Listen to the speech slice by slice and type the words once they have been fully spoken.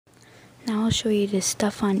Now I'll show you the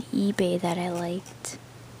stuff on eBay that I liked,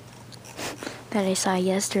 that I saw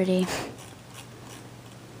yesterday.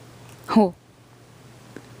 Oh,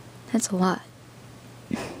 that's a lot.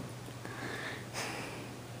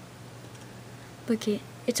 Look,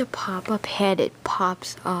 it's a pop-up head. It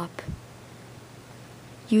pops up.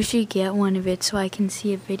 You should get one of it so I can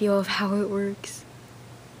see a video of how it works.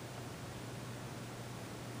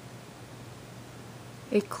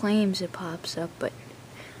 It claims it pops up,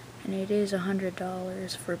 and it is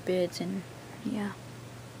 $100 for bids, and yeah,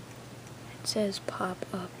 it says pop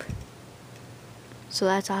up. So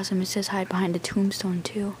that's awesome. It says hide behind a tombstone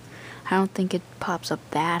too. I don't think it pops up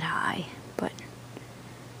that high, but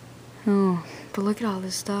look at all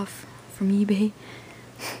this stuff from eBay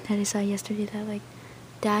that I saw yesterday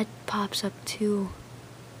that pops up too.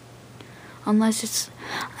 Unless it's,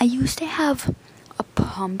 I used to have a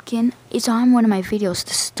pumpkin. It's on one of my videos,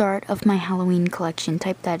 the start of my Halloween collection.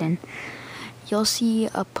 Type that in. You'll see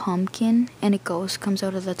a pumpkin and a ghost comes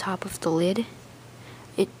out of the top of the lid.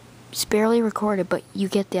 It's barely recorded, but you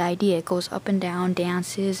get the idea. It goes up and down,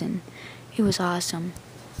 dances, and it was awesome.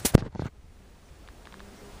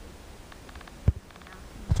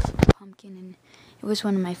 Pumpkin, and it was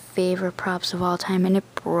one of my favorite props of all time, and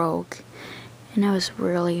it broke, and I was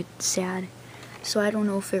really sad. So I don't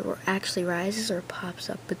know if it actually rises or pops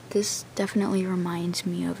up, but this definitely reminds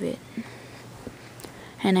me of it.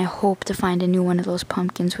 And I hope to find a new one of those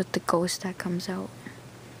pumpkins with the ghost that comes out.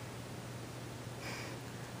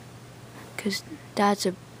 Because that's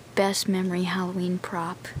a best memory Halloween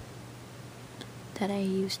prop that I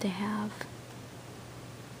used to have.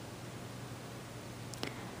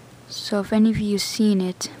 So if any of you seen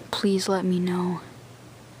it, please let me know.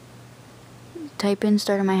 Type in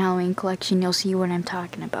start of my Halloween collection, you'll see what I'm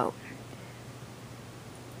talking about.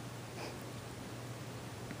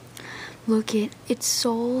 Look, it's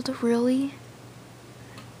sold, really?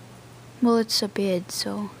 Well, it's a bid,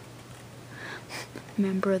 so.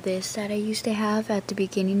 Remember this that I used to have at the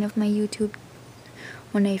beginning of my YouTube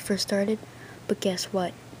when I first started? But guess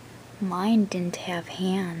what? Mine didn't have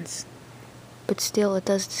hands. But still, it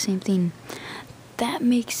does the same thing. That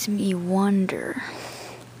makes me wonder.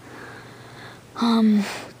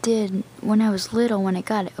 When I was little, when I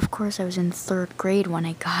got it, of course I was in 3rd grade when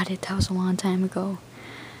I got it. That was a long time ago.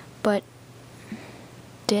 But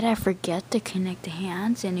did I forget to connect the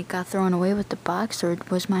hands and it got thrown away with the box, or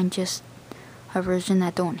was mine just a version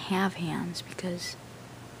that don't have hands? Because,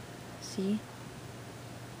 see?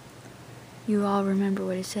 You all remember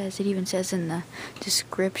what it says. It even says in the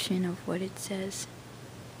description of what it says.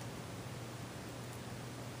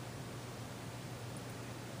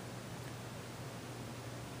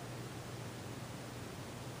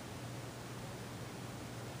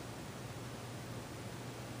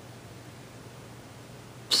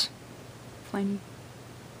 Psst. Funny.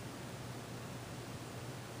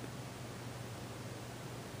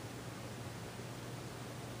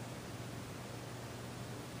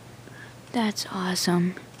 That's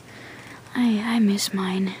awesome. I miss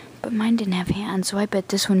mine, but mine didn't have hands, so I bet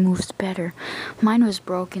this one moves better. Mine was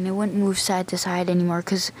broken. It wouldn't move side to side anymore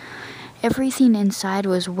because everything inside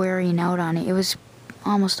was wearing out on it. It was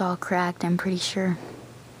almost all cracked, I'm pretty sure.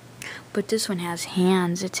 But this one has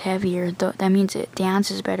hands. It's heavier. That means it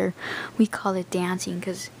dances better. We call it dancing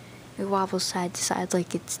because it wobbles side to side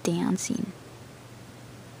like it's dancing.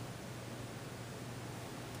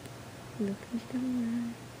 Look at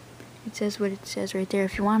that. It says what it says right there.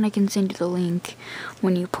 If you want, I can send you the link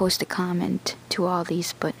when you post a comment to all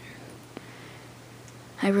these, but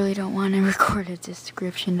I really don't want to record a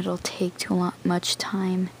description. It'll take too much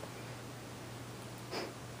time.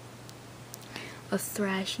 A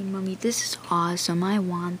thrashing mummy. This is awesome. I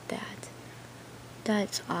want that.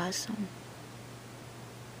 That's awesome.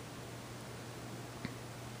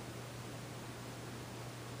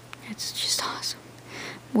 It's just awesome.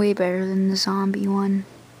 Way better than the zombie one.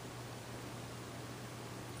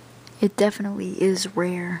 It definitely is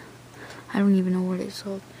rare. I don't even know what it's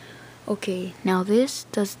sold. Okay, now this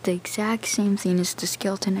does the exact same thing as the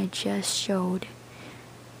skeleton I just showed.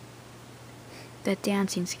 That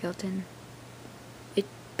dancing skeleton.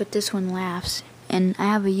 But this one laughs. And I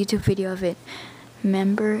have a YouTube video of it.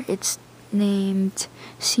 Remember, it's named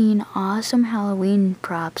Seeing Awesome Halloween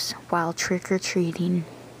Props While Trick-or-Treating.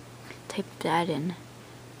 Type that in.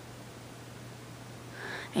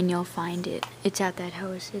 And you'll find it. It's at that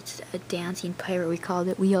house. It's a dancing pirate, we called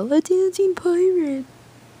it. We yell, a dancing pirate.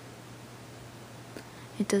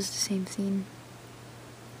 It does the same thing.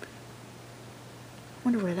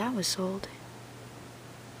 Wonder where that was sold.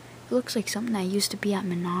 It looks like something that used to be at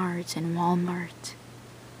Menards and Walmart.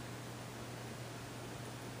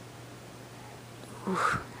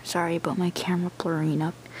 Oof, sorry about my camera blurring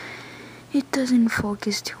up. It doesn't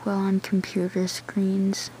focus too well on computer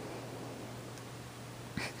screens.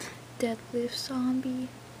 Deadlift zombie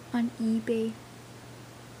on eBay.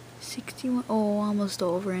 61. Oh, almost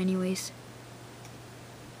over anyways.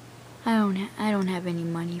 I don't have any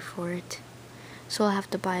money for it. So I'll have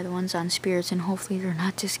to buy the ones on Spirits, and hopefully they're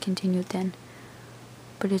not discontinued then.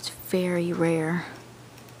 But it's very rare.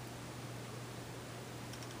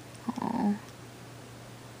 Oh.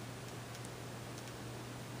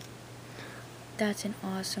 That's an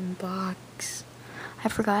awesome box. I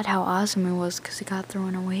forgot how awesome it was because it got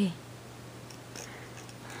thrown away.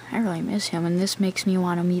 I really miss him, and this makes me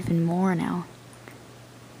want him even more now.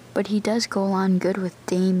 But he does go on good with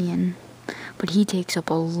Damien, but he takes up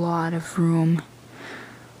a lot of room.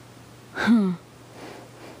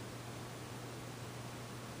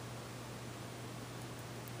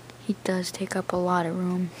 He does take up a lot of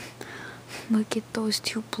room. Look at those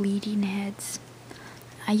two bleeding heads.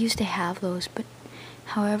 I used to have those, but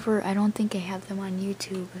however, I don't think I have them on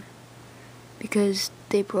YouTube because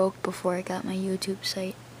they broke before I got my YouTube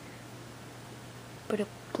site. But it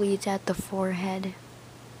bleeds at the forehead.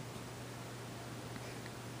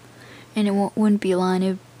 And it wouldn't be long,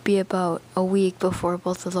 it'd be about a week before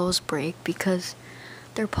both of those break because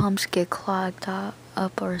their pumps get clogged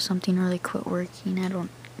up or something, or they quit working. I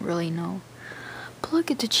don't really know. But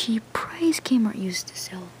look at the cheap price Kmart used to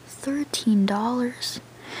sell. $13.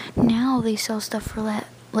 Now they sell stuff for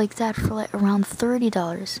like that for like around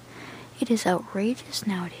 $30. It is outrageous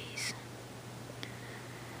nowadays.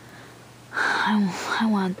 I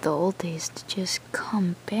want the old days to just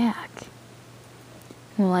come back.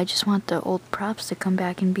 Well, I just want the old props to come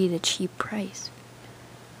back and be the cheap price.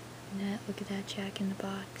 Look at that Jack in the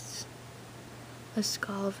Box. A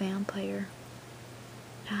skull vampire.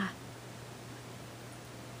 Ah.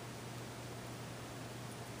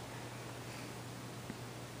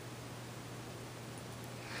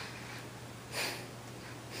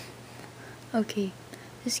 Okay,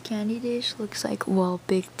 this candy dish looks like, well,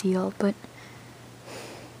 big deal, but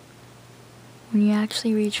when you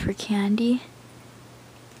actually reach for candy,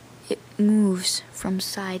 it moves from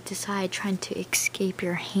side to side trying to escape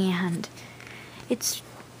your hand.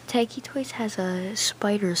 Tacky Toys has a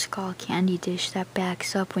spider skull candy dish that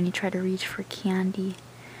backs up when you try to reach for candy.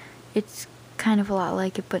 It's kind of a lot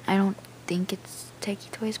like it, but I don't think it's Tacky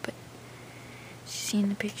Toys, but you see in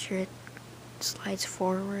the picture it slides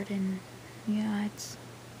forward, and yeah, it's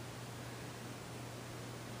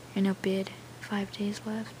in a bid. 5 days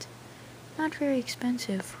left. Not very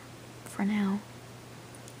expensive for now.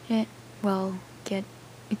 It will get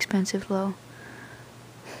expensive though.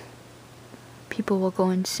 People will go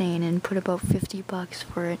insane and put about $50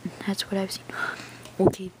 for it. That's what I've seen.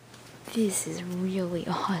 Okay, this is really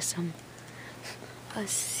awesome. A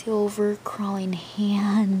silver crawling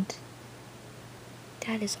hand.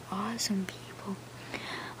 That is awesome, people.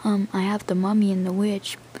 I have the Mummy and the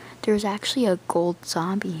Witch. There's actually a gold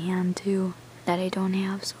zombie hand too that I don't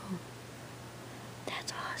have, so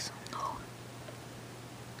that's awesome. Oh.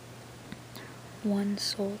 One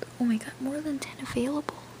sold. Oh my god, more than 10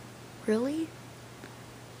 available. Really?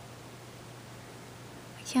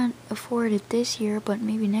 I can't afford it this year, but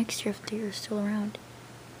maybe next year if they're still around.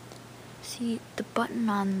 See, the button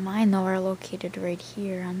on mine though are located right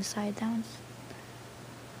here on the side. That one's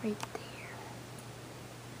right there.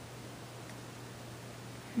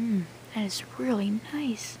 That is really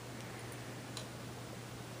nice.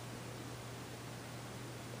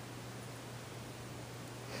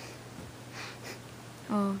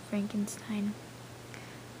 Oh, Frankenstein.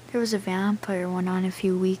 There was a vampire one on a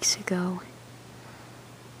few weeks ago.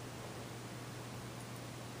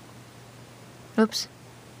 Oops.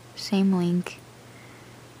 Same link.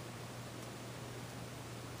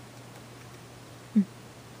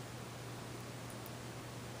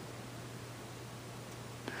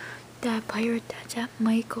 That pirate that's at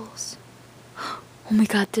Michael's. Oh my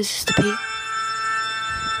god, this is the page.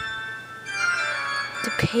 The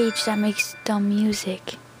page that makes dumb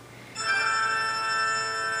music.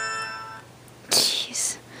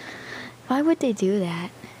 Jeez. Why would they do that?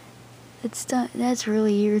 That's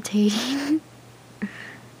really irritating.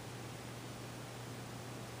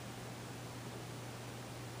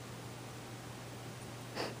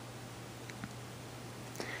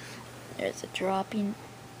 There's a dropping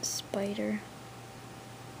spider.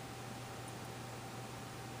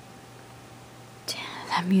 Damn,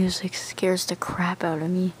 that music scares the crap out of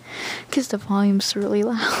me because the volume's really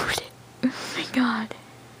loud. Oh my god.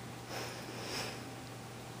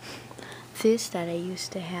 This that I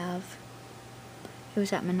used to have, it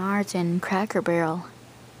was at Menards and Cracker Barrel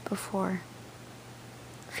before.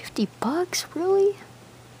 $50? Really?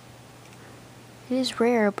 It is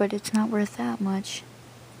rare, but it's not worth that much.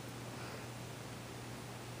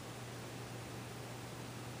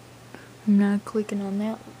 I'm not clicking on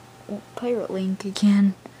that pirate link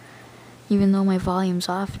again, even though my volume's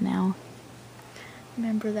off now.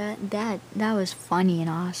 Remember that? That was funny and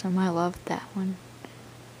awesome. I loved that one.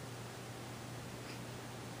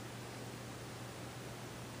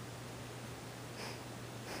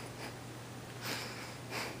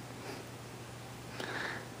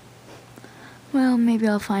 Well, maybe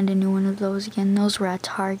I'll find a new one of those again. Those were at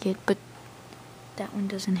Target, but that one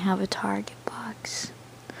doesn't have a Target box.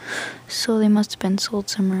 So they must have been sold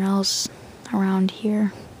somewhere else around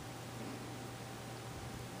here.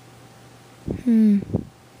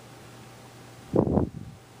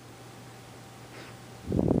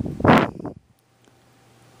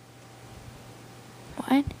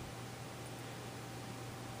 What?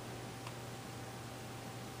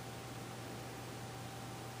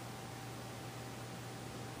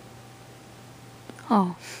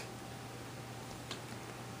 Oh.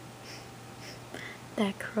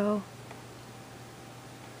 That crow.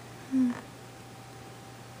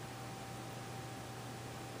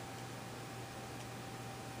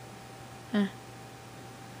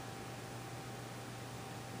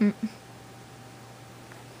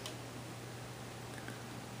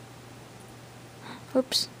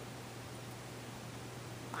 Oops.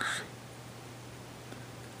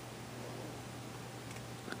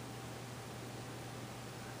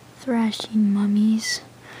 Thrashing mummies.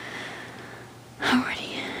 I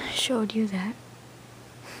already showed you that.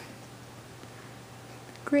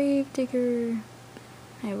 Gravedigger.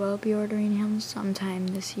 I will be ordering him sometime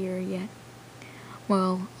this year yet.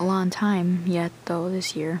 Well, a long time yet though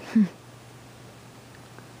this year.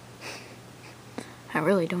 I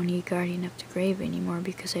really don't need Guardian of the Grave anymore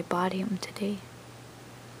because I bought him today.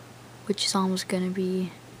 Which is almost gonna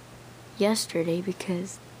be yesterday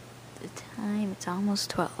because the time, it's almost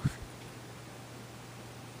 12.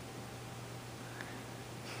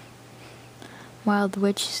 Wild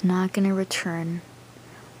Witch is not gonna return.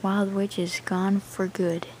 Wild Witch is gone for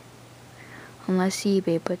good. Unless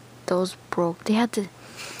eBay, but those broke. They had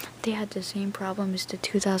the same problem as the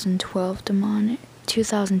 2010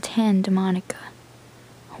 Demonica.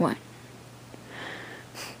 What?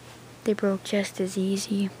 They broke just as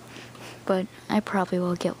easy, but I probably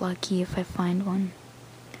will get lucky if I find one.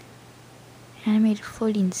 Animated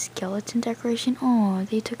floating skeleton decoration. Oh,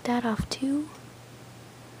 they took that off too?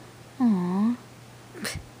 Aww.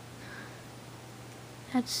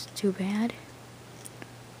 That's too bad.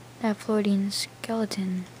 That floating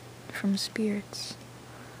skeleton from Spirits.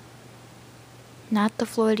 Not the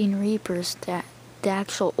floating reapers, the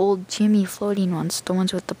actual old Jimmy floating ones, the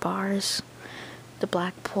ones with the bars, the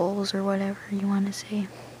black poles or whatever you want to say.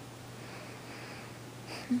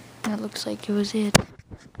 That looks like it was it.